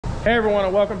Hey everyone,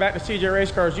 and welcome back to CJ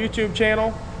Race Cars YouTube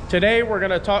channel. Today we're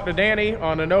going to talk to Danny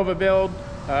on the Nova build.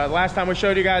 Last time we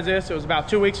showed you guys this, it was about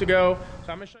 2 weeks ago.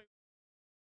 So I'm going to show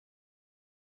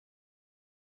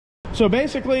you. So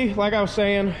basically, like I was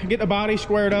saying, get the body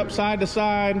squared up side to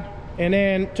side, and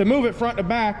then to move it front to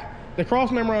back, the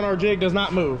cross member on our jig does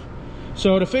not move.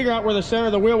 So to figure out where the center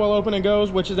of the wheel well opening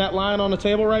goes, which is that line on the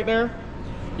table right there,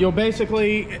 you'll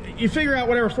basically, you figure out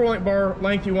whatever 4-link bar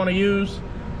length you want to use,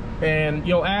 and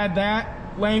you'll add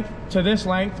that length to this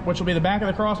length, which will be the back of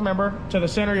the cross member, to the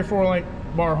center of your 4-link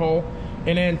bar hole,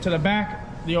 and then to the back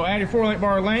you'll add your 4-link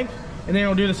bar length, and then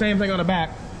you'll do the same thing on the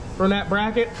back. From that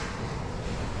bracket,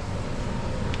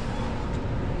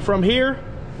 from here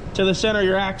to the center of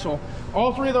your axle,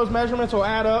 all three of those measurements will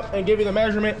add up and give you the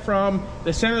measurement from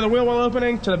the center of the wheel well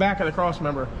opening to the back of the cross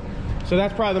member. So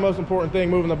that's probably the most important thing,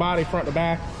 moving the body front to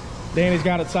back. Danny's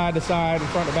got it side to side and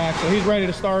front to back, so he's ready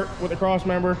to start with the cross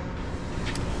member.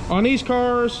 On these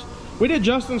cars, we did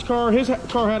Justin's car. His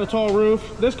car had a tall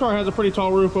roof. This car has a pretty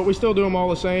tall roof, but we still do them all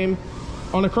the same.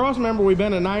 On the cross member, we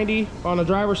bend a 90 on the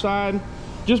driver's side,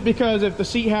 just because if the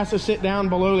seat has to sit down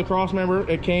below the cross member,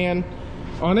 it can.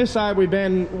 On this side, we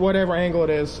bend whatever angle it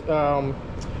is.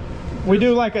 We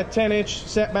do like a 10-inch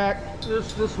setback.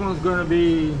 This one's going to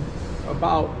be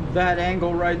about that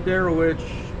angle right there, which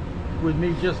with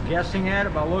me just guessing at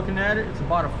it by looking at it, it's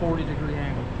about a 40-degree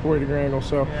angle. 40-degree angle,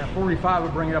 so. Yeah, 45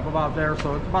 would bring it up about there,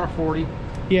 so it's about a 40.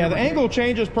 Yeah, the angle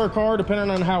changes per car depending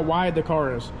on how wide the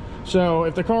car is. So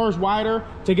if the car is wider,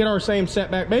 to get our same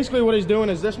setback, basically what he's doing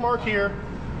is this mark here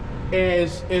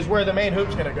is where the main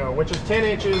hoop's gonna go, which is 10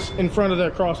 inches in front of the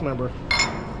cross member.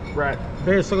 Right.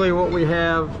 Basically what we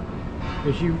have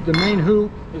is the main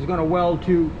hoop is gonna weld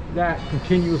to that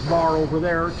continuous bar over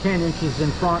there, 10 inches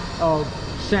in front of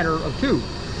center of tube.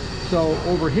 So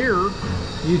over here,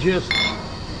 you just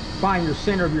find your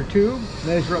center of your tube,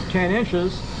 measure up 10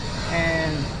 inches,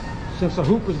 and since the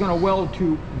hoop is going to weld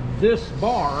to this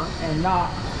bar and not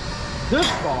this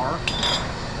bar,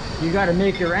 you got to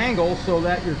make your angle so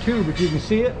that your tube, if you can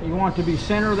see it, you want it to be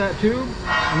center of that tube,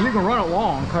 and you can run it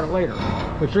long, cut it later,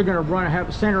 but you're going to have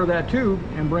the center of that tube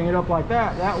and bring it up like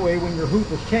that. That way, when your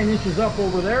hoop is 10 inches up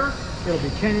over there, it'll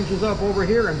be 10 inches up over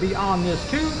here and be on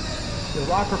this tube. The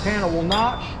rocker panel will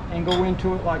notch and go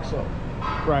into it like so.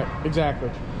 Right, exactly.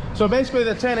 So basically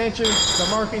the 10 inches, the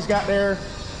mark he's got there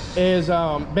is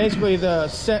basically the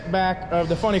setback of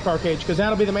the funny car cage, because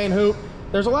that'll be the main hoop.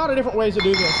 There's a lot of different ways to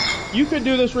do this. You could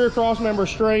do this rear cross member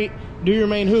straight, do your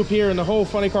main hoop here and the whole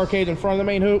funny car cage in front of the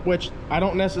main hoop, which I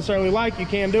don't necessarily like. You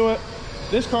can do it.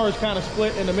 This car is kind of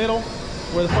split in the middle,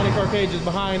 where the funny car cage is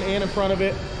behind and in front of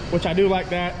it, which I do like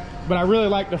that. But I really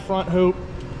like the front hoop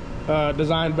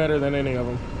design better than any of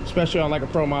them, especially on like a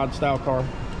Pro Mod style car.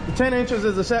 The 10 inches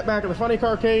is the setback of the funny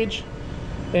car cage,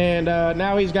 and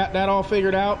now he's got that all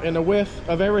figured out, and the width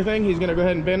of everything. He's going to go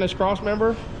ahead and bend this cross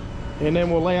member, and then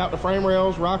we'll lay out the frame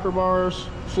rails, rocker bars,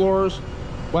 floors.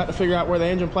 We'll have to figure out where the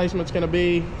engine placement's going to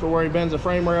be for where he bends the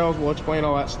frame rails. We'll explain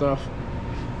all that stuff.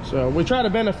 So we try to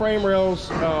bend the frame rails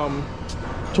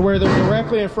to where they're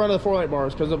directly in front of the 4-link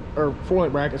bars, or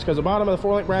 4-link brackets, because the bottom of the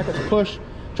 4-link brackets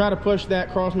try to push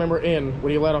that cross member in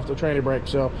when you let off the tranny brake.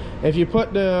 So if you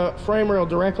put the frame rail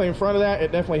directly in front of that,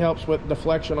 it definitely helps with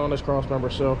deflection on this cross member.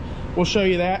 So we'll show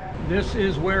you that. This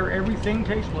is where everything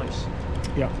takes place.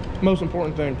 Yeah, most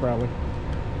important thing probably.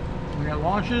 When it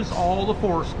launches, all the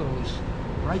force goes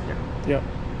right there. Yep.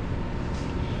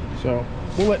 So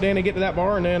we'll let Danny get to that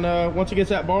bar, and then once he gets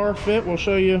that bar fit, we'll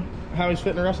show you how he's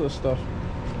fitting the rest of this stuff.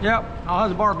 Yep, I'll have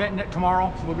the bar bent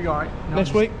tomorrow. We'll be all right. No,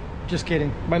 next week? Just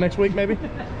kidding. By next week, maybe?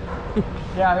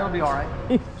 Yeah, it'll be all right.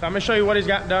 So I'm gonna show you what he's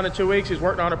gotten done in 2 weeks. He's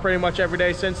worked on it pretty much every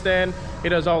day since then. He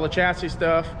does all the chassis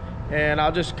stuff, and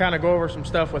I'll just kind of go over some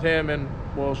stuff with him, and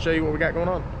we'll show you what we got going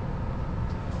on.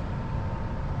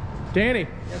 Danny.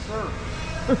 Yes,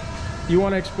 sir. You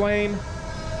want to explain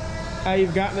how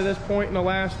you've gotten to this point in the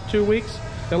last 2 weeks?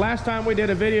 The last time we did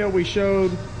a video, we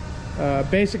showed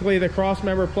basically the cross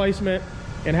member placement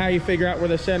and how you figure out where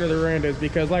the center of the rear end is,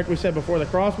 because like we said before, the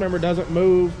cross member doesn't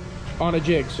move on a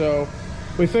jig. So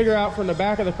we figure out from the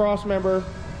back of the cross member,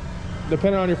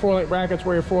 depending on your 4-link brackets,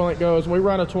 where your 4-link goes. We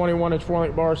run a 21-inch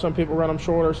 4-link bar. Some people run them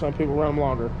shorter, some people run them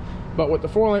longer. But with the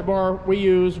 4-link bar we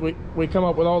use, we come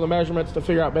up with all the measurements to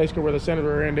figure out basically where the center of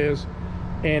the rear end is.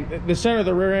 And the center of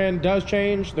the rear end does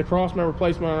change. The cross member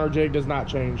placement on our jig does not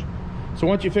change. So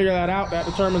once you figure that out, that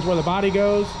determines where the body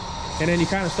goes, and then you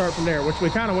kind of start from there, which we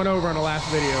kind of went over in the last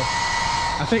video.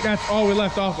 I think that's all we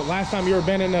left off with. Last time you were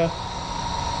bending the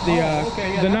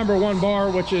number 1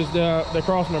 bar, which is the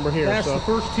cross member here. That's the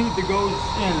first tube that goes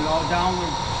in, all down the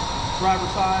driver's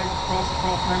side, across the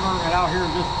cross member, and out here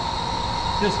just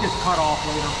this gets cut off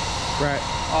later. Right.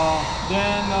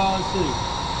 Then let's see.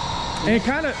 And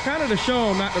kind of to show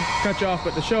them, not to cut you off,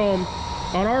 but to show them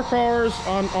on our cars,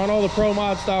 on all the Pro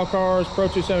Mod style cars, Pro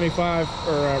 275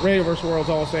 or Radioverse World's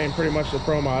all the same, pretty much the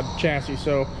Pro Mod chassis.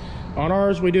 So on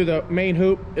ours, we do the main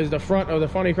hoop is the front of the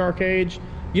funny car cage.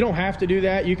 You don't have to do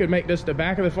that. You could make this the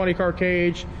back of the funny car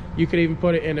cage. You could even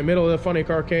put it in the middle of the funny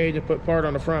car cage and put part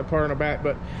on the front, part on the back.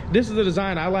 But this is the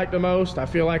design I like the most. I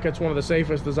feel like it's one of the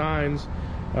safest designs.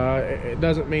 It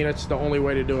doesn't mean it's the only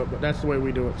way to do it, but that's the way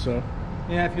we do it. So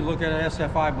yeah, if you look at an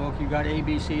SFI book, you got A,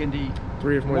 B, C, and D.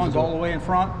 3 of them. One's all the way in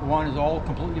front, one is all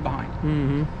completely behind.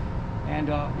 Mm-hmm. And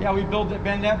yeah, we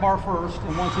bend that bar first,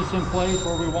 and once it's in place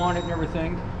where we want it and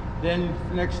everything, then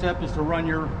the next step is to run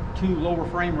your 2 lower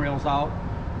frame rails out,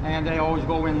 and they always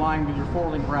go in line with your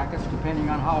 4-link brackets, depending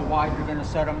on how wide you're going to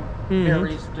set them. Mm-hmm.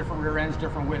 Varies, different rear ends,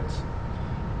 different widths.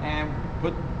 And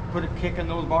put a kick in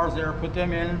those bars there, put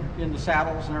them in the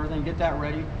saddles and everything, get that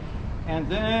ready. And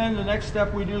then the next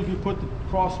step we do is we put the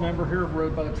cross member here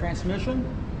by the transmission.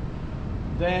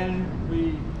 Then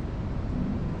we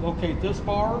locate this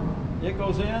bar, it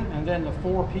goes in, and then the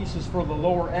 4 pieces for the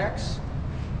lower X.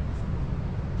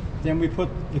 Then we put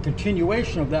the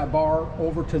continuation of that bar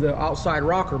over to the outside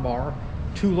rocker bar.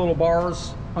 2 little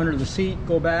bars under the seat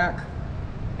go back.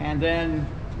 And then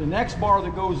the next bar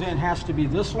that goes in has to be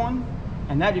this one,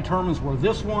 and that determines where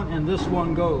this one and this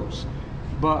one goes.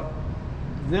 But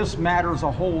this matters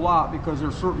a whole lot because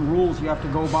there's certain rules you have to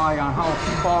go by on how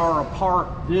far apart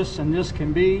this and this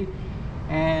can be.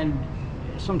 And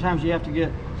sometimes you have to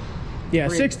get... Yeah,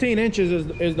 16 inches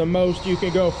is the most you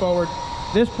can go forward.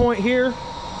 This point here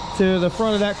to the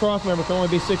front of that cross member can only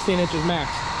be 16 inches max.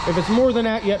 If it's more than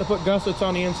that, you have to put gussets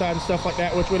on the inside and stuff like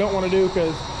that, which we don't want to do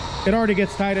because it already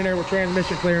gets tight in there with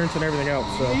transmission clearance and everything else.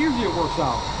 So usually it works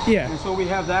out. Yeah. And so we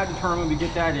have that determined, we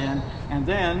get that in, and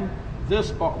then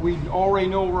this bar, we already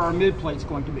know where our mid plate's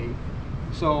going to be.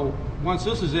 So once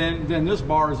this is in, then this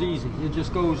bar is easy. It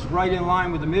just goes right in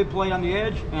line with the mid plate on the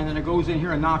edge, and then it goes in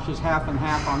here and notches half and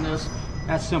half on this.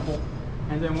 That's simple.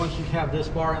 And then once you have this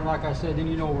bar in, like I said, then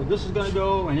you know where this is going to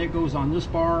go, and it goes on this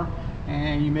bar,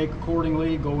 and you make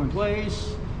accordingly, go in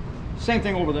place. Same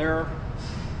thing over there.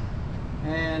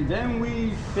 And then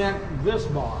we bent this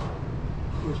bar,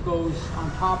 which goes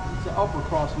on top of the upper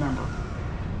cross member.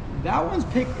 That one's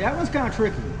kind of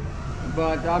tricky,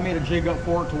 but I made a jig up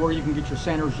for it to where you can get your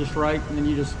centers just right, and then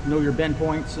you just know your bend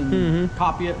points and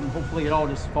copy it, and hopefully it all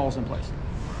just falls in place.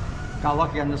 Got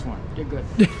lucky on this one. Did good.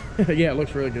 Yeah, it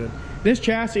looks really good. This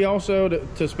chassis also,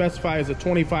 to specify, is a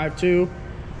 25.2.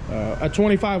 A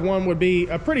 25.1 would be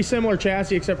a pretty similar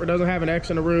chassis, except for it doesn't have an X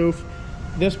in the roof.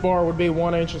 This bar would be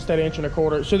 1 inch instead of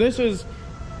 1.25 inches. So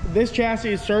this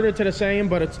chassis is sorted to the same,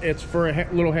 but it's for a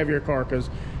little heavier car, because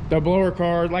the blower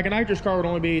car, like a nitrous car, would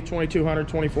only be 2200,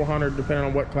 2400, depending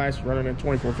on what class you're running in,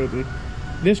 2450.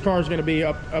 This car is going to be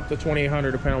up to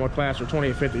 2800, depending on what class, or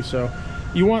 2850. So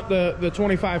you want the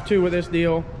 25.2 with this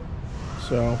deal.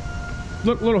 So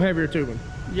look, a little heavier tubing.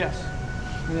 Yes.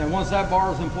 And then once that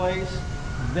bar is in place,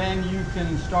 then you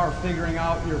can start figuring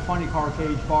out your funny car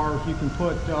cage bars. You can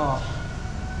put,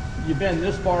 you bend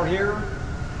this bar here,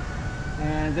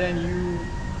 and then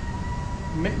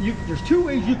there's 2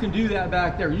 ways you can do that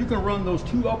back there. You can run those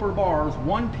 2 upper bars,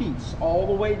 1 piece all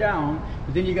the way down,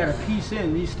 but then you got to piece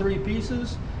in these 3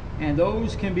 pieces, and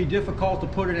those can be difficult to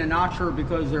put in a notcher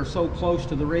because they're so close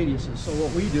to the radiuses. So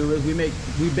what we do is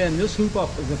we bend this hoop up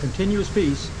as a continuous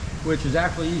piece, which is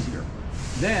actually easier.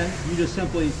 Then you just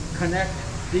simply connect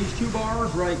these 2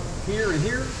 bars right here and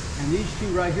here, and these 2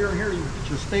 right here and here. You get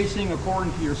your spacing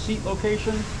according to your seat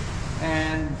location,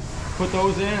 and put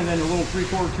those in, and then the little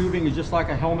 3/4 tubing is just like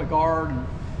a helmet guard,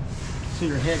 so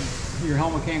your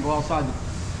helmet can't go outside the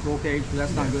roll cage, but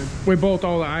that's not good. We bolt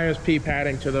all the ISP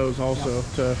padding to those also,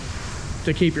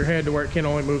 to keep your head to where it can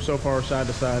only move so far side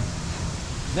to side.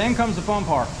 Then comes the fun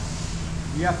part.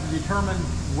 You have to determine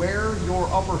where your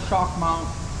upper shock mount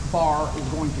bar is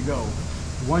going to go.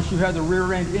 Once you have the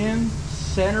rear end in,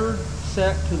 centered,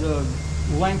 set to the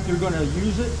length you're going to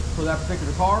use it for that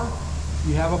particular car,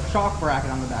 you have a shock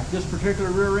bracket on the back. This particular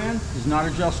rear end is not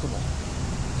adjustable.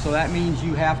 So that means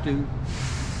you have to,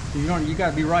 you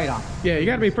got to be right on it. Yeah, you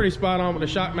got to be pretty spot on with the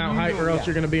shock mount height, or else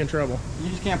you're going to be in trouble. You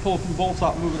just can't pull a few bolts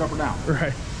out and move it up or down.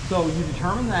 Right. So you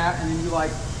determine that, and then you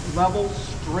like level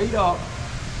straight up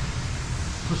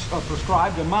a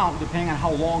prescribed amount depending on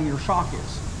how long your shock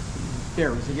is.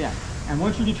 Varies again. And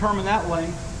once you determine that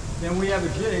length, then we have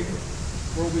a jig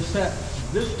where we set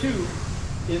this tube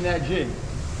in that jig.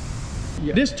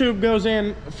 Yeah. This tube goes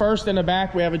in first in the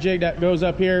back. We have a jig that goes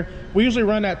up here. We usually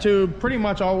run that tube pretty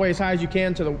much all the way as high as you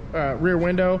can to the rear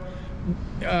window.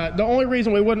 The only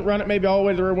reason we wouldn't run it maybe all the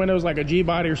way to the rear window is like a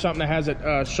G-body or something that has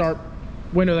a sharp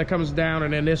window that comes down,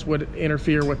 and then this would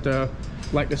interfere with the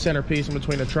centerpiece in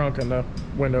between the trunk and the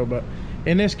window. But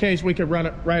in this case, we could run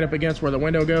it right up against where the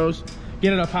window goes,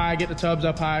 get it up high, get the tubs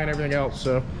up high and everything else.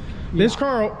 So this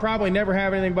car will probably never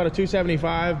have anything but a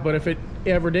 275, but if it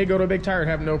ever did go to a big tire, it'd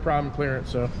have no problem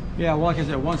clearance. So yeah, well, like I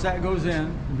said, once that goes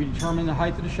in, we determine the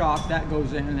height of the shock, that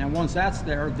goes in, and then once that's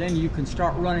there, then you can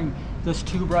start running this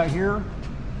tube right here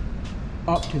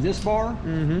up to this bar,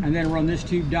 and then run this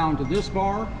tube down to this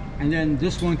bar, and then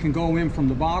this one can go in from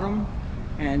the bottom,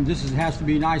 and this has to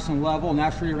be nice and level, and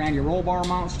that's where your anti-roll bar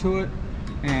mounts to it.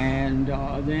 And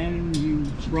then you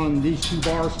run these 2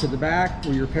 bars to the back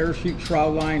where your parachute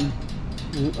shroud line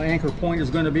anchor point is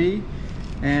going to be,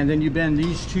 and then you bend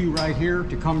these 2 right here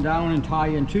to come down and tie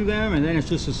into them, and then it's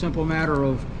just a simple matter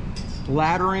of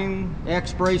laddering,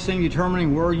 X-bracing,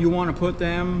 determining where you want to put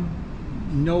them.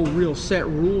 No real set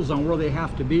rules on where they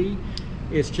have to be.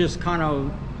 It's just kind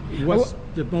of what's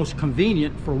the most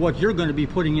convenient for what you're going to be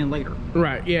putting in later.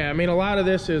 Right, yeah. I mean, a lot of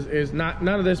this is not,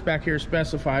 none of this back here is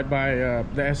specified by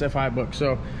the SFI book.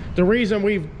 So the reason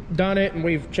we've done it and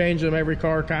we've changed them every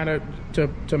car kind of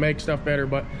to make stuff better,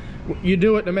 but you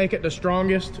do it to make it the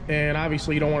strongest, and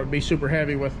obviously you don't want it to be super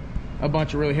heavy with a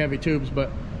bunch of really heavy tubes.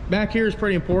 But back here is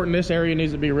pretty important. This area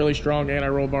needs to be really strong,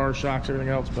 anti-roll bars, shocks, everything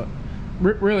else. But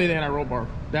really the anti-roll bar,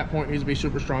 that point needs to be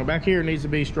super strong. Back here needs to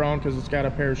be strong because it's got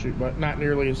a parachute, but not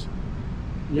nearly as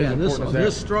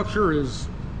this structure is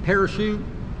parachute.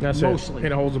 That's mostly it.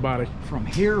 And it holds the body. From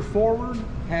here forward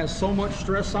has so much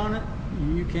stress on it,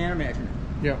 you can't imagine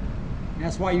it. Yeah.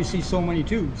 That's why you see so many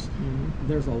tubes.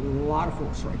 There's a lot of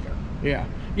force right there. Yeah.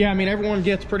 Yeah, I mean, everyone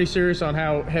gets pretty serious on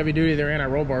how heavy duty their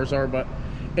anti-roll bars are, but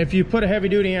if you put a heavy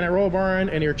duty anti-roll bar in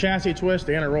and your chassis twists,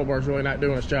 the anti-roll bar is really not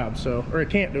doing its job. So, or it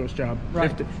can't do its job. Right.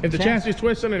 If the chassis is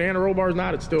twisting and the anti-roll bar is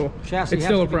not, it's still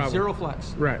a problem. Zero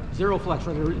flex. Right. Zero flex.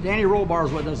 The anti-roll bar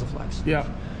is what does the flex. Yeah.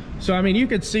 So I mean, you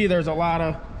could see there's a lot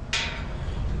of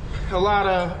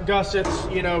gussets,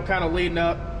 you know, kind of leading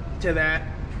up to that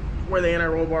where the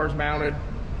anti-roll bar is mounted.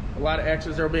 A lot of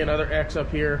X's. There'll be another X up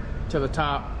here to the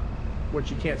top, which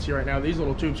you can't see right now. These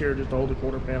little tubes here are just to hold the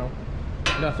quarter panel.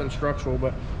 Nothing structural,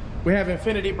 but we have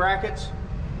infinity brackets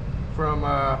from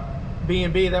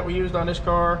B&B that we used on this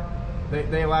car.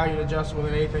 They allow you to adjust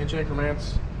within 1/8 inch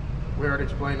increments. We already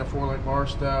explained the 4-link bar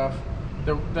stuff.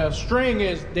 The string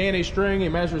is Danny's string. He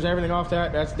measures everything off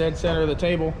that. That's dead center of the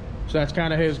table. So that's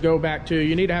kind of his go back to.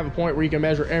 You need to have a point where you can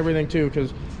measure everything too,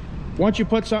 because once you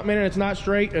put something in and it's not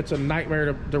straight, it's a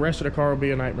nightmare. The rest of the car will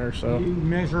be a nightmare. So you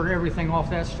measure everything off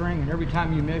that string, and every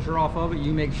time you measure off of it,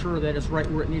 you make sure that it's right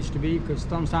where it needs to be, because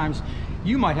sometimes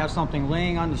you might have something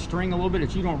laying on the string a little bit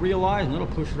that you don't realize, and it'll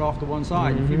push it off to one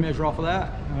side. If you measure off of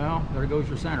that, well, there goes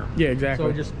your center. Yeah, exactly.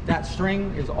 So just that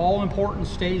string is all important,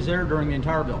 stays there during the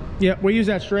entire build. Yeah, we use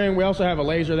that string. We also have a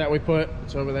laser that we put.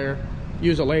 It's over there.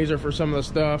 Use a laser for some of the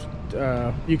stuff.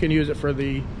 You can use it for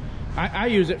the, I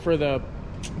use it for the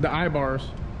eye bars,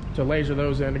 to laser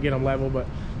those in to get them level. But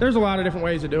there's a lot of different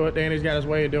ways to do it. Danny's got his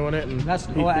way of doing it, and that's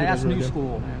really new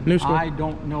school, man. New school. I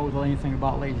don't know anything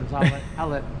about lasers. I'll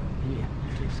let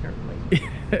take care of the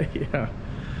laser. Yeah.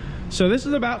 So this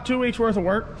is about 2 weeks worth of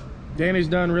work. Danny's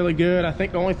done really good. I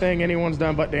think the only thing anyone's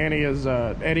done but Danny is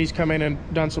Eddie's come in and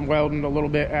done some welding a little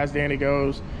bit as Danny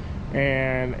goes,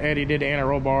 and Eddie did the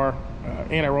anti-roll bar.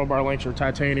 Anti-roll bar links are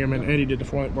titanium, and Eddie did the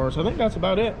 4-link bars. So I think that's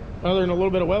about it. Other than a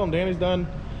little bit of welding, Danny's done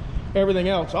everything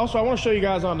else. Also, I want to show you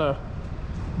guys on the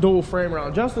dual frame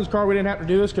rail. Justin's car, we didn't have to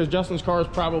do this because Justin's car is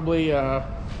probably I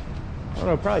don't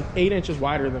know, probably 8 inches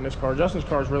wider than this car. Justin's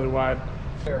car is really wide.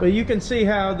 But you can see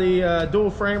how the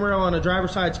dual frame rail on the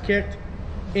driver's side's kicked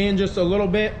in just a little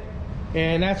bit,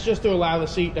 and that's just to allow the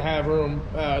seat to have room.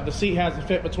 The seat has to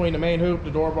fit between the main hoop,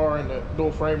 the door bar, and the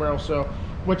dual frame rail. So,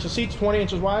 which the seat's 20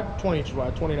 inches wide, 20 inches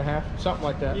wide, 20 and a half, something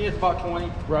like that. Yeah, it's about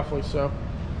 20. Roughly, so.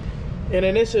 And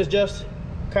then this is just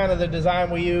kind of the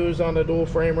design we use on the dual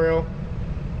frame rail.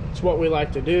 It's what we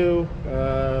like to do.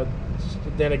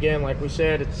 Then again, like we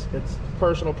said, it's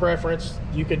personal preference.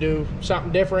 You could do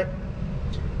something different.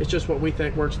 It's just what we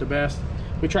think works the best.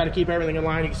 We try to keep everything in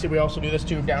line. You can see we also do this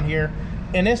tube down here.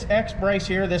 In this X brace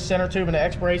here, this center tube and the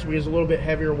X brace, we use a little bit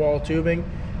heavier wall tubing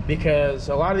because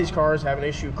a lot of these cars have an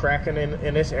issue cracking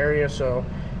in this area. So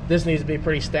this needs to be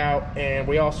pretty stout. And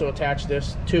we also attach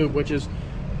this tube, which is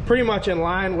pretty much in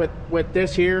line with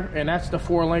this here, and that's the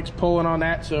 4 links pulling on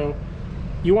that. So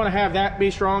you want to have that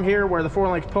be strong here where the 4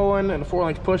 links pulling and the 4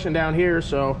 links pushing down here.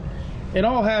 So it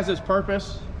all has its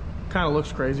purpose. Kind of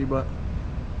looks crazy, but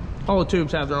all the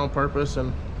tubes have their own purpose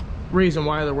and reason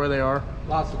why they're where they are.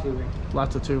 Lots of tubing.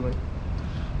 Lots of tubing.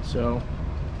 So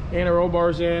Anti-roll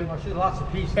bars in. I see lots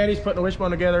of pieces. Eddie's putting the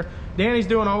wishbone together. Danny's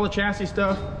doing all the chassis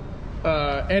stuff.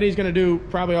 Eddie's gonna do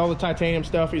probably all the titanium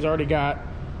stuff. He's already got,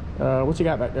 what's he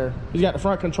got back there? He's got the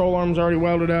front control arms already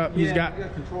welded up. Yeah, He's got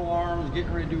control arms,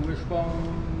 getting ready to do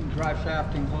wishbone, drive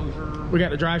shaft enclosure. We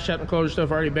got the drive shaft enclosure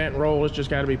stuff already bent and rolled. It's just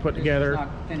got to be put together. It's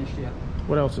not finished yet.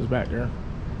 What else is back there?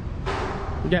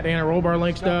 We got the anti-roll bar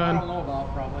links done. I don't know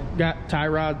about, probably. Got tie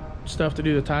rod stuff to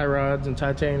do the tie rods and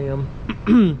titanium.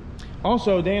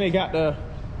 Also, Danny got the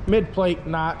mid plate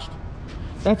notched.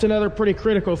 That's another pretty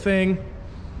critical thing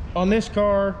on this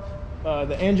car.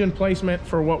 The engine placement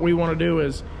for what we want to do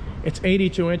is it's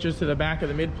 82 inches to the back of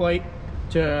the mid plate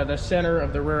to the center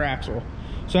of the rear axle.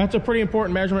 So that's a pretty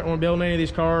important measurement when building any of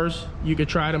these cars. You could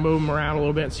try to move them around a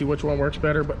little bit and see which one works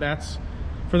better, but that's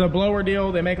for the blower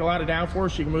deal. They make a lot of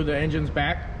downforce. You can move the engines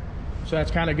back, so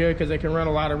that's kind of good because they can run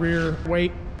a lot of rear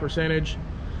weight percentage,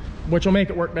 which will make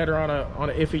it work better on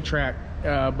an iffy track,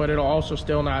 but it'll also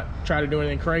still not try to do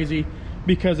anything crazy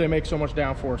because they make so much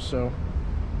downforce. So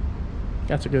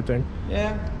that's a good thing.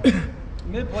 Yeah.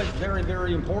 Mid plate is very,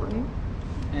 very important,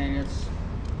 and it's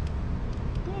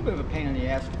a little bit of a pain in the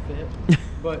ass to fit,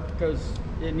 but because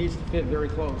it needs to fit very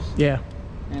close. Yeah.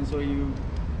 And so you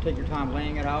take your time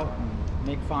laying it out and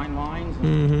make fine lines.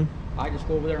 And I just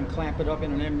go over there and clamp it up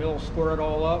in an end mill, square it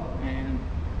all up, and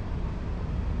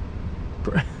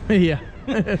yeah.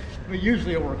 but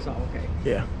usually it works out okay.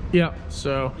 Yeah. Yeah.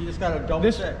 So you just gotta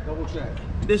double check.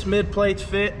 This mid plate's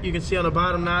fit. You can see on the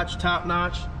bottom notch, top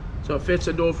notch, so it fits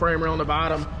the dual frame rail on the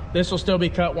bottom. This will still be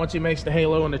cut once he makes the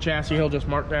halo and the chassis. He'll just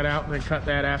mark that out and then cut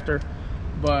that after.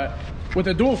 But with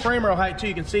the dual frame rail height too,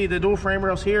 you can see the dual frame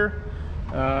rails here.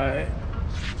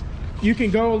 You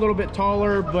can go a little bit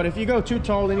taller, but if you go too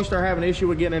tall, then you start having an issue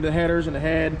with getting into the headers and the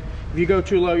head. If you go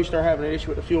too low, you start having an issue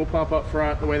with the fuel pump up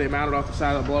front, the way they mount it off the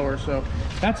side of the blower. So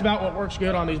that's about what works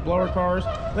good on these blower cars.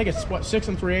 I think it's what, 6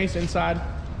 3/8 inside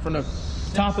from the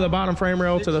top of the bottom frame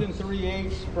rail to the 6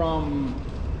 3/8 from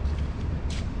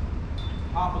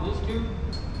top of this tube,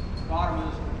 bottom of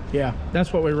this tube. Yeah,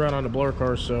 that's what we run on the blower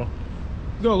cars. So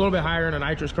go a little bit higher in the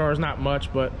nitrous cars, not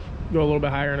much, but go a little bit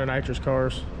higher in the nitrous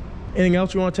cars. Anything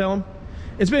else you want to tell them?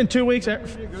 It's been 2 weeks.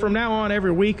 From now on,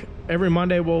 every week, every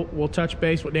Monday, we'll touch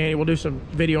base with Danny. We'll do some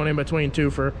video in between too.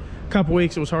 For a couple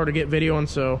weeks, it was hard to get video on,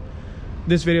 so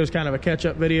this video is kind of a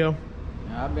catch-up video.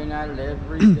 I've been at it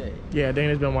every day. Yeah,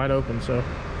 Danny's been wide open, so.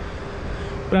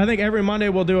 But I think every Monday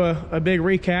we'll do a big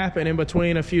recap, and in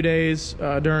between a few days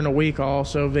during the week, I'll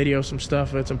also video some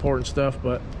stuff. It's important stuff,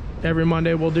 but every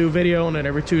Monday we'll do video, and then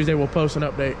every Tuesday we'll post an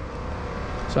update.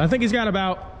 So I think he's got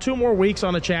about 2 more weeks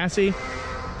on the chassis.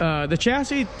 The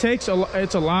chassis takes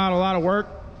it's a lot of work,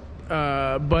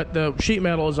 but the sheet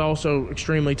metal is also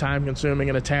extremely time consuming,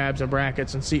 and the tabs and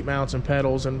brackets and seat mounts and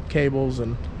pedals and cables.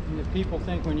 And if people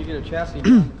think when you get a chassis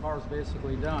done, the car's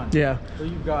basically done. Yeah. So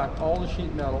you've got all the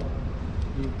sheet metal,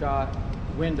 you've got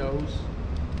windows,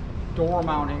 door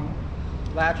mounting,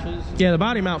 latches. Yeah, the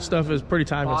body mount stuff is pretty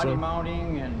time consuming. Body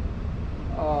mounting and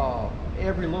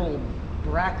every little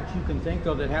bracket you can think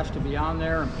of that has to be on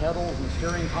there, and pedals and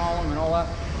steering column and all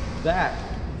that.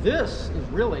 This is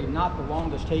really not the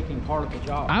longest taking part of the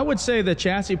job. I would say the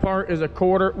chassis part is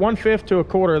 1/5 to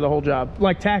 1/4 of the whole job,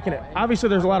 like tacking it. Obviously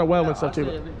there's a lot of welding stuff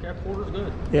too. That quarter's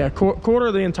good. Yeah, quarter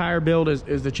of the entire build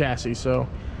is the chassis. So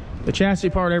the chassis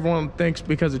part, everyone thinks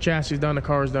because the chassis is done, the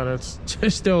car is done. It's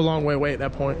still a long way away at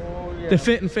that point. Oh, yeah. The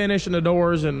fit and finish and the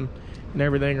doors and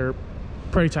everything are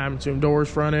pretty time consuming. Doors,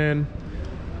 front end.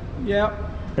 Yep.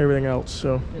 Everything else.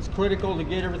 So it's critical to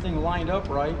get everything lined up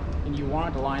right, and you want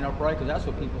it to line up right because that's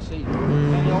what people see.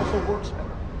 And it also works better.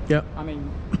 Yep. I mean,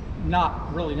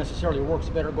 not really necessarily works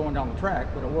better going down the track,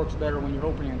 but it works better when you're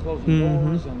opening and closing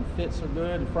doors, and fits are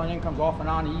good, and front end comes off and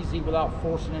on easy without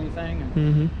forcing anything.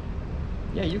 And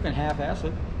yeah, you can half-ass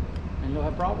it, and you'll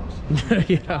have problems.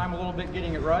 Yeah. Time a little bit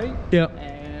getting it right. Yep.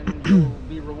 And you'll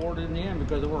be rewarded in the end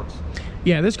because it works.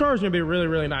 Yeah, this car is going to be really,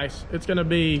 really nice. It's going to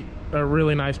be a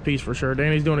really nice piece for sure.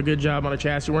 Danny's doing a good job on the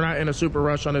chassis. We're not in a super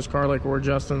rush on this car like we're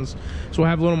Justin's, so we'll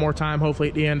have a little more time hopefully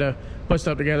at the end to put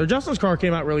stuff together. Justin's car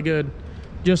came out really good.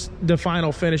 Just the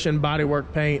final finishing, bodywork,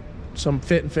 paint, some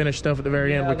fit and finish stuff at the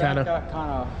very end. We kind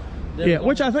of yeah,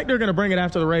 which I think they're going to bring it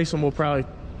after the race, and we'll probably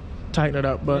tighten it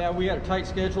up. But yeah, we had a tight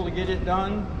schedule to get it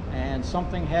done, and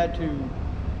something had to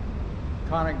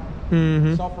kind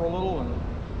of suffer a little, and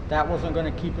that wasn't going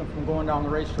to keep him from going down the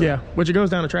racetrack. Yeah, which it goes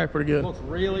down the track pretty good. Looks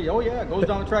really, oh yeah, it goes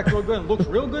down the track real good. It looks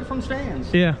real good from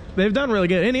stands. Yeah, they've done really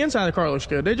good. And the inside of the car looks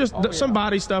good. They just, some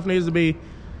body stuff needs to be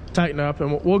tightened up,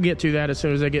 and we'll get to that as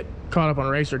soon as they get caught up on a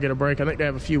race or get a break. I think they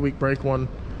have a few week break one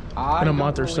in a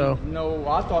month or so. No,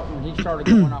 I thought when he started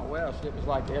going out west, it was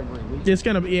like every week. It's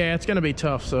gonna be, yeah, it's gonna be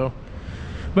tough. So,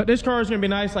 but this car is gonna be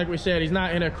nice, like we said. He's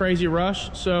not in a crazy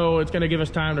rush, so it's gonna give us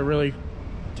time to really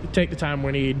take the time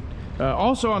we need.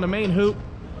 Also on the main hoop,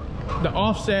 the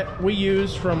offset we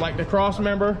use from like the cross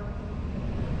member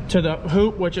to the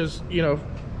hoop, which is, you know,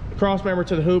 cross member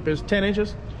to the hoop is 10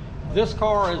 inches. This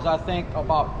car is, I think,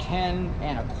 about 10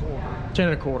 1/4.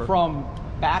 10 1/4. From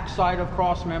back side of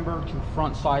cross member to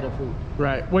front side of hoop.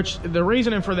 Right, which the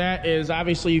reasoning for that is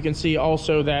obviously you can see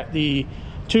also that the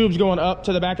tubes going up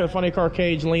to the back of the funny car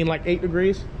cage lean like 8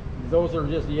 degrees. Those are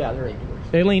just, yeah, they're 8 degrees.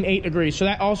 They lean 8 degrees, so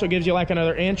that also gives you like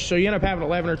another inch, so you end up having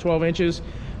 11 or 12 inches.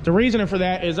 The reasoning for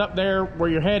that is up there where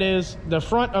your head is, the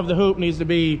front of the hoop needs to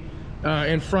be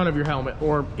in front of your helmet,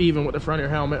 or even with the front of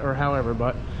your helmet, or however,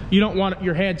 but you don't want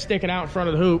your head sticking out in front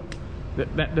of the hoop.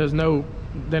 That does no,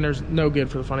 then there's no good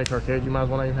for the funny car cage. You might as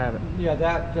well not even have it. Yeah,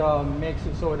 that makes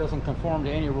it so it doesn't conform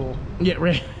to any rule. Yeah,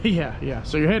 right. Yeah.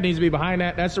 So your head needs to be behind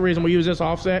that. That's the reason we use this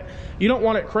offset. You don't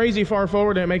want it crazy far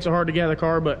forward, and it makes it hard to get out of the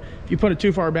car, but if you put it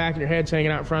too far back and your head's hanging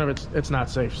out in front of it, it's not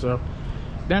safe. So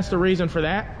that's the reason for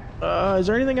that. Is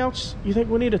there anything else you think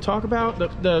we need to talk about?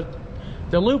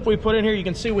 The loop we put in here, you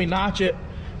can see we notch it.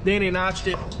 Danny notched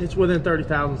it. It's within 30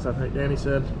 thousandths, I think Danny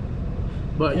said.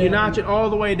 But you notch it all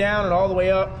the way down and all the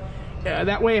way up.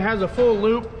 That way it has a full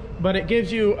loop, but it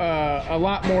gives you a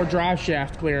lot more drive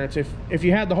shaft clearance. If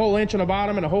you had the whole inch on the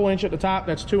bottom and a whole inch at the top,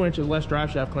 that's 2 inches less drive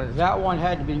shaft clearance. That one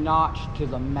had to be notched to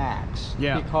the max.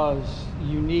 Yeah. Because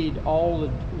you need all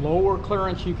the lower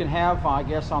clearance you can have, I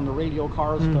guess, on the radial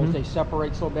cars, because they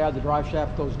separate so bad the drive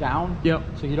shaft goes down. Yep.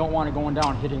 So you don't want it going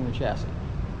down hitting the chassis,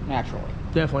 naturally.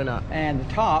 Definitely not. And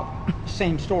the top,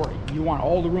 same story. You want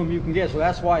all the room you can get. So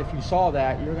that's why if you saw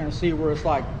that, you're going to see where it's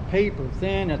like paper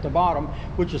thin at the bottom,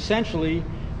 which essentially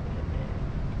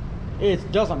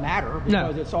it doesn't matter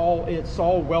because it's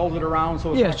all welded around.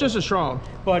 So it's just as strong.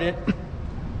 But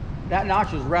that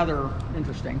notch is rather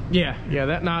interesting. Yeah,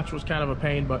 that notch was kind of a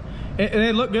pain, but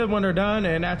they look good when they're done,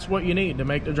 and that's what you need to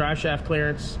make the drive shaft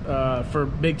clearance for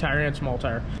big tire and small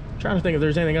tire. I'm trying to think if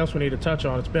there's anything else we need to touch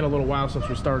on. It's been a little while since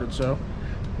we started, so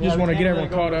just want to get everyone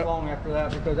caught up. Long after that,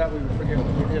 because that we would forget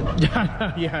what we did.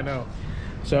 Yeah, I know.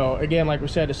 So again, like we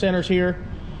said, the center's here.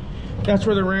 That's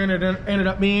where the rear end ended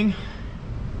up being.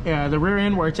 The rear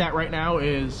end where it's at right now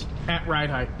is at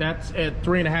ride height. That's at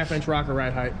 3.5 inch rocker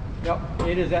ride height. Yep,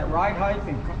 it is at ride height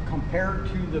and compared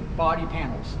to the body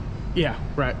panels. Yeah,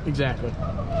 right, exactly.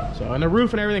 So, and the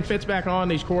roof and everything fits back on.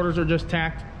 These quarters are just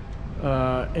tacked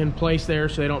in place there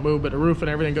so they don't move, but the roof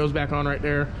and everything goes back on right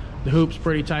there. The hoop's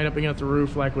pretty tight up against the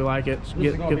roof like we like it.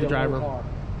 Get the driver.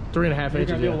 3.5 inches. You're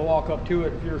gonna be able to walk up to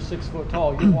it. If you're 6 foot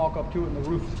tall, you can walk up to it and the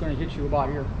roof is gonna hit you about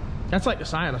here. That's like the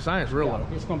Scion. The Scion's real low.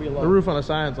 It's gonna be low. The roof on the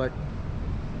Scion's like,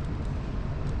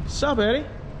 what's up, Eddie?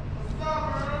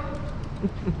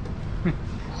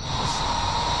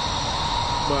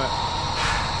 But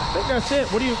I think that's it.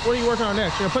 What are you working on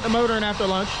next? You're gonna put the motor in after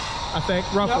lunch, I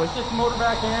think, roughly. Yep, stick the motor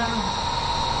back in,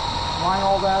 line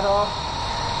all that up,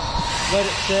 let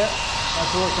it sit.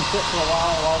 That's where it can sit for a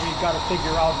while we've got to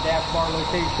figure out dash bar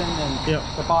location and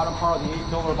the bottom part of the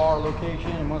 8-pillar bar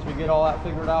location. And once we get all that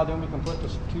figured out, then we can put the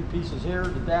 2 pieces here,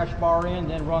 the dash bar in,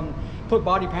 then put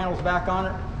body panels back on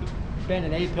it, bend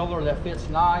an 8-pillar that fits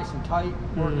nice and tight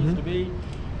where it needs to be.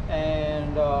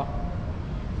 And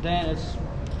then it's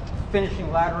finishing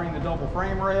laddering the double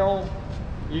frame rail.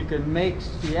 You can make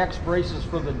the X braces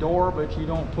for the door, but you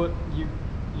don't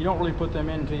really put them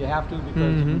in until you have to,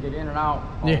 because you can get in and out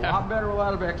a lot better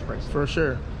without an X brace. For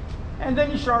sure. And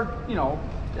then you start, the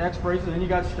X braces, and then you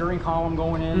got steering column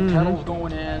going in, pedals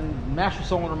going in, master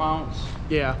cylinder mounts.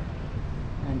 Yeah.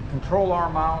 And control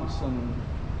arm mounts, and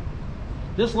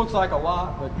this looks like a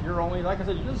lot, but you're only, like I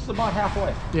said, you're just about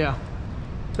halfway. Yeah.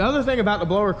 The other thing about the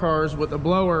blower cars, with the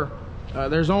blower,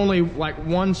 there's only like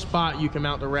one spot you can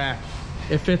mount the rack.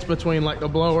 It fits between like the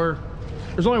blower.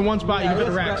 There's only one spot you can put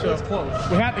the rack, so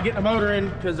we have to get the motor in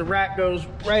because the rack goes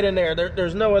right in there.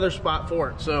 There's no other spot for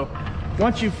it. So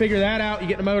once you figure that out, you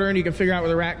get the motor in, you can figure out where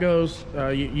the rack goes.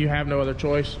 You have no other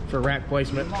choice for rack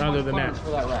placement other than that.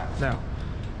 For that rack. No.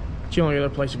 It's the only other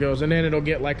place it goes. And then it'll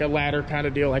get like a ladder kind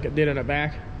of deal like it did in the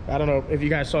back. I don't know if you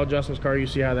guys saw Justin's car, you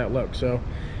see how that looks. So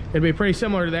it'd be pretty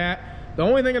similar to that. The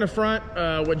only thing in the front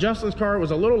with Justin's car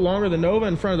was a little longer than Nova.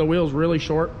 In front of the wheel's really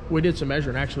short. We did some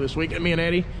measuring actually this week, me and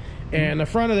Eddie. And the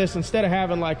front of this, instead of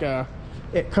having like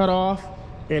it cut off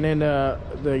and then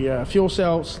the fuel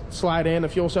cell slide in, the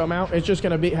fuel cell mount, it's just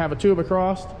going to have a tube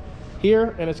across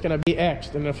here, and it's going to be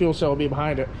X'd, and the fuel cell will be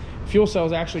behind it. Fuel cell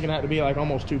is actually going to have to be like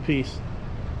almost 2-piece.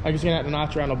 Like it's going to have to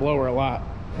notch around the blower a lot.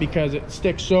 because it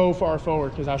sticks so far forward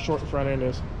because how short the front end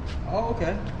is. Oh,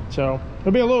 okay. So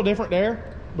it'll be a little different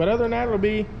there, but other than that, it'll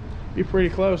be pretty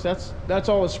close. That's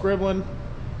all the scribbling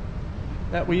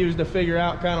that we use to figure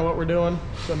out kind of what we're doing,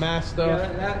 the math stuff.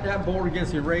 Yeah, that board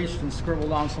gets erased and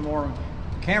scribbled on some more.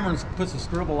 Cameron puts a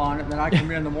scribble on it, and then I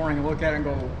come in the morning and look at it and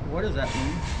go, what does that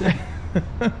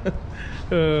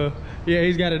mean? Yeah,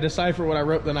 he's got to decipher what I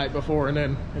wrote the night before and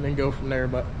then go from there.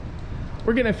 But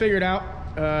we're getting it figured out.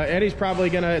 Eddie's probably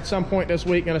gonna at some point this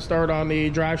week gonna start on the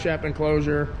drive shaft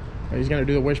enclosure. He's gonna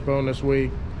do the wishbone this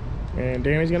week, and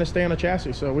Danny's gonna stay on the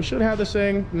chassis. So we should have this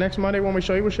thing next Monday when we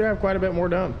show you. We should have quite a bit more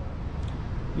done.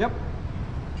 Yep.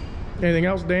 Anything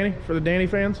else, Danny, for the Danny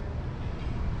fans?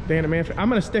 Danny Man. I'm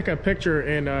gonna stick a picture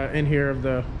in here of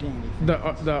the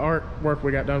artwork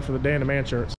we got done for the Dan the Man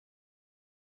shirts.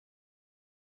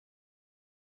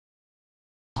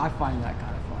 I find that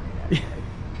kind of funny.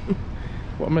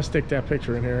 Well, I'm gonna stick that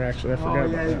picture in here. Actually, I forgot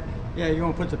about that. Yeah, you're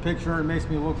gonna put the picture. It makes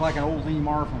me look like an old Lee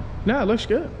Marvin. No, it looks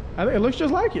good. I think it looks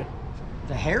just like you.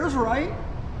 The hair's right.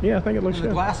 Yeah, I think it looks and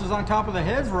good. The glasses on top of the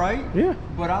head's right. Yeah.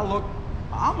 But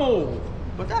I'm old.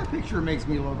 But that picture makes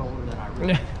me look older than I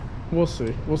really am. We'll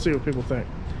see. We'll see what people think.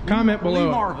 Comment below.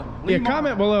 Lee Marvin.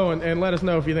 Comment below and let us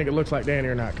know if you think it looks like Danny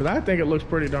or not, because I think it looks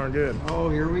pretty darn good. Oh,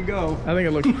 here we go. I think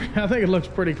it looks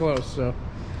pretty close. So,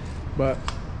 but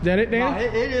is that it, Danny?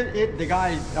 No, the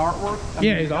guy's artwork.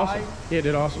 He's awesome. He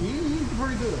did awesome. He's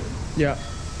pretty good. Yeah,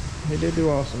 he did do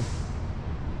awesome.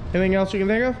 Anything else you can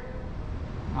think of?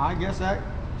 I guess that's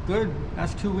good.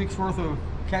 That's 2 weeks worth of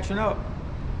catching up.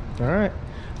 All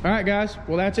right, guys.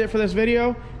 Well, that's it for this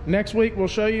video. Next week, we'll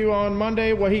show you on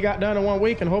Monday what he got done in 1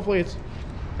 week, and hopefully it's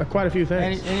quite a few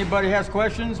things. Anybody has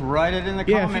questions, write it in the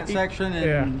comment section,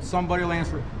 and somebody will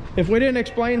answer it. If we didn't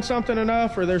explain something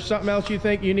enough, or there's something else you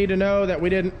think you need to know that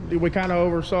we kind of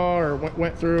oversaw or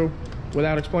went through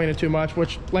without explaining too much,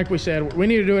 which, like we said, we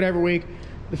need to do it every week.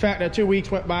 The fact that 2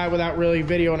 weeks went by without really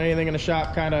videoing anything in the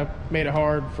shop kind of made it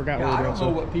hard. Forgot what we were doing. I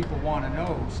don't know what people want to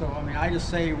know. So, I mean, I just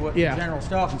say what the general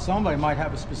stuff, and somebody might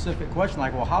have a specific question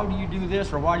like, well, how do you do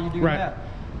this, or why do you do that?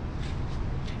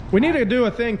 We need to do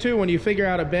a thing, too, when you figure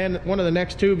out a bend. One of the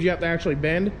next tubes you have to actually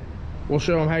bend. We'll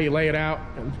show them how you lay it out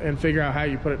and figure out how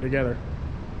you put it together.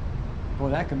 Well,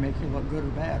 that can make you look good or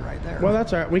bad right there. Well,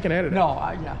 that's all right. We can edit it.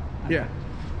 Yeah.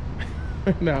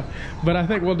 No, but I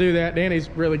think we'll do that. Danny's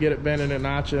really good at bending and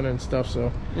notching and stuff.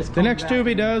 So the next tube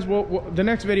he does, the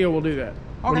next video we'll do that.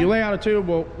 Okay. When you lay out a tube,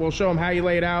 we'll show them how you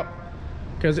lay it out,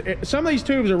 because some of these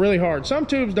tubes are really hard. Some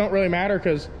tubes don't really matter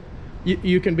because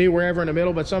you can be wherever in the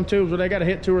middle, but some tubes where they got to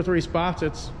hit 2 or 3 spots,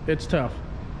 it's tough.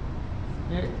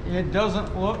 It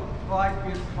doesn't look like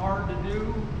it's hard to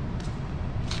do.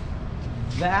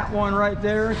 That one right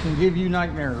there can give you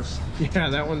nightmares.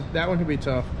 Yeah, that one can be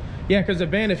tough. Yeah, because the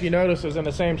bend, if you notice, is in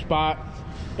the same spot.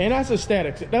 And that's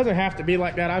aesthetics. It doesn't have to be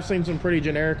like that. I've seen some pretty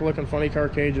generic looking funny car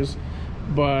cages.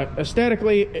 But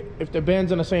aesthetically, if the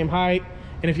bend's in the same height,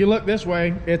 and if you look this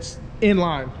way, it's in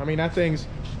line. I mean, that thing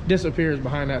disappears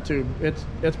behind that tube.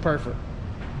 It's perfect.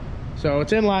 So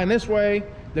it's in line this way.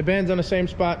 The bend's in the same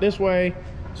spot this way.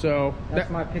 So that's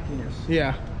my pickiness.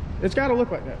 Yeah. It's got to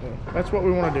look like that, though. That's what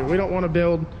we want to do. We don't want to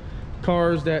build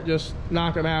cars that just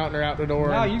knock them out and they're out the door.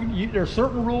 Now, there's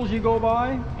certain rules you go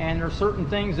by, and there's certain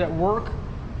things that work,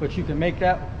 but you can make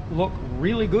that look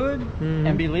really good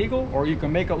and be legal, or you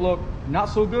can make it look not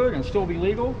so good and still be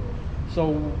legal.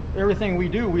 So everything we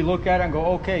do, we look at it and go,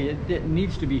 okay, it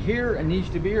needs to be here, it needs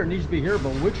to be here, it needs to be here,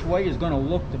 but which way is going to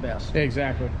look the best?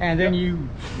 Exactly. And then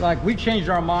we changed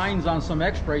our minds on some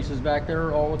X-Braces back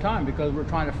there all the time, because we're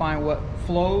trying to find what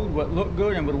flowed, what looked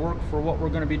good, and would work for what we're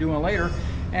going to be doing later.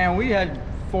 And we had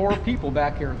 4 people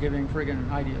back here giving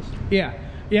friggin' ideas. Yeah,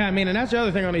 I mean, and that's the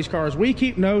other thing on these cars. We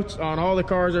keep notes on all the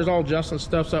cars. There's all Justin's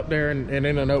stuffs up there and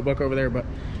in a notebook over there. But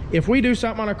if we do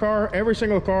something on a car, every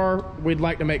single car we'd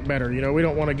like to make better. You know, we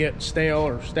don't want to get stale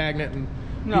or stagnant. And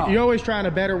you're always trying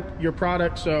to better your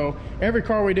product. So every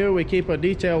car we do, we keep a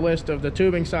detailed list of the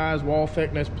tubing size, wall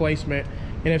thickness, placement.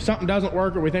 And if something doesn't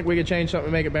work, or we think we could change something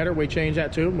to make it better, we change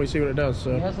that tube and we see what it does.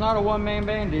 So it's not a one-man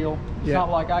band deal. It's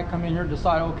not like I come in here and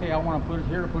decide, okay, I want to put it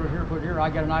here, put it here, put it here. I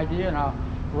get an idea and I'll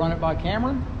run it by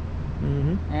Cameron.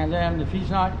 And then if he's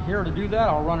not here to do that,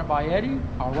 I'll run it by Eddie.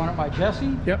 I'll run it by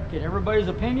Jesse. Get everybody's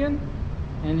opinion.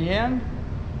 In the end,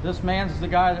 this man's the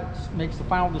guy that makes the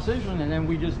final decision, and then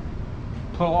we just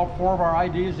put all 4 of our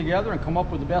ideas together and come up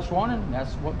with the best one, and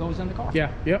that's what goes in the car.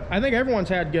 I think everyone's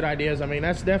had good ideas. I mean,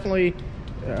 that's definitely,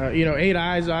 8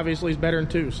 eyes obviously is better than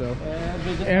 2. So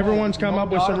everyone's come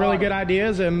up with some really good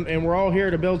ideas, and we're all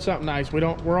here to build something nice.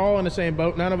 We're all in the same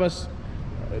boat. None of us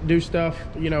do stuff,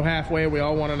 you know, halfway. We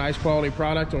all want a nice quality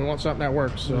product, and we want something that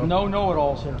works. So There's no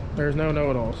know-it-alls here. there's no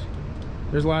know-it-alls.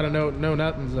 There's a lot of no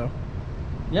nothings though.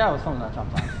 Yeah, it was something that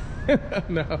sometimes.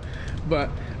 No, but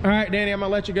all right, Danny, I'm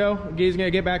gonna let you go. Gee's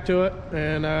gonna get back to it,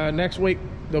 and next week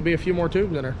there'll be a few more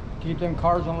tubes in there. Keep them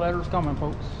cards and letters coming,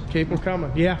 folks. Keep them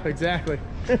coming. Yeah, exactly.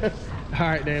 All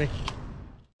right, Danny.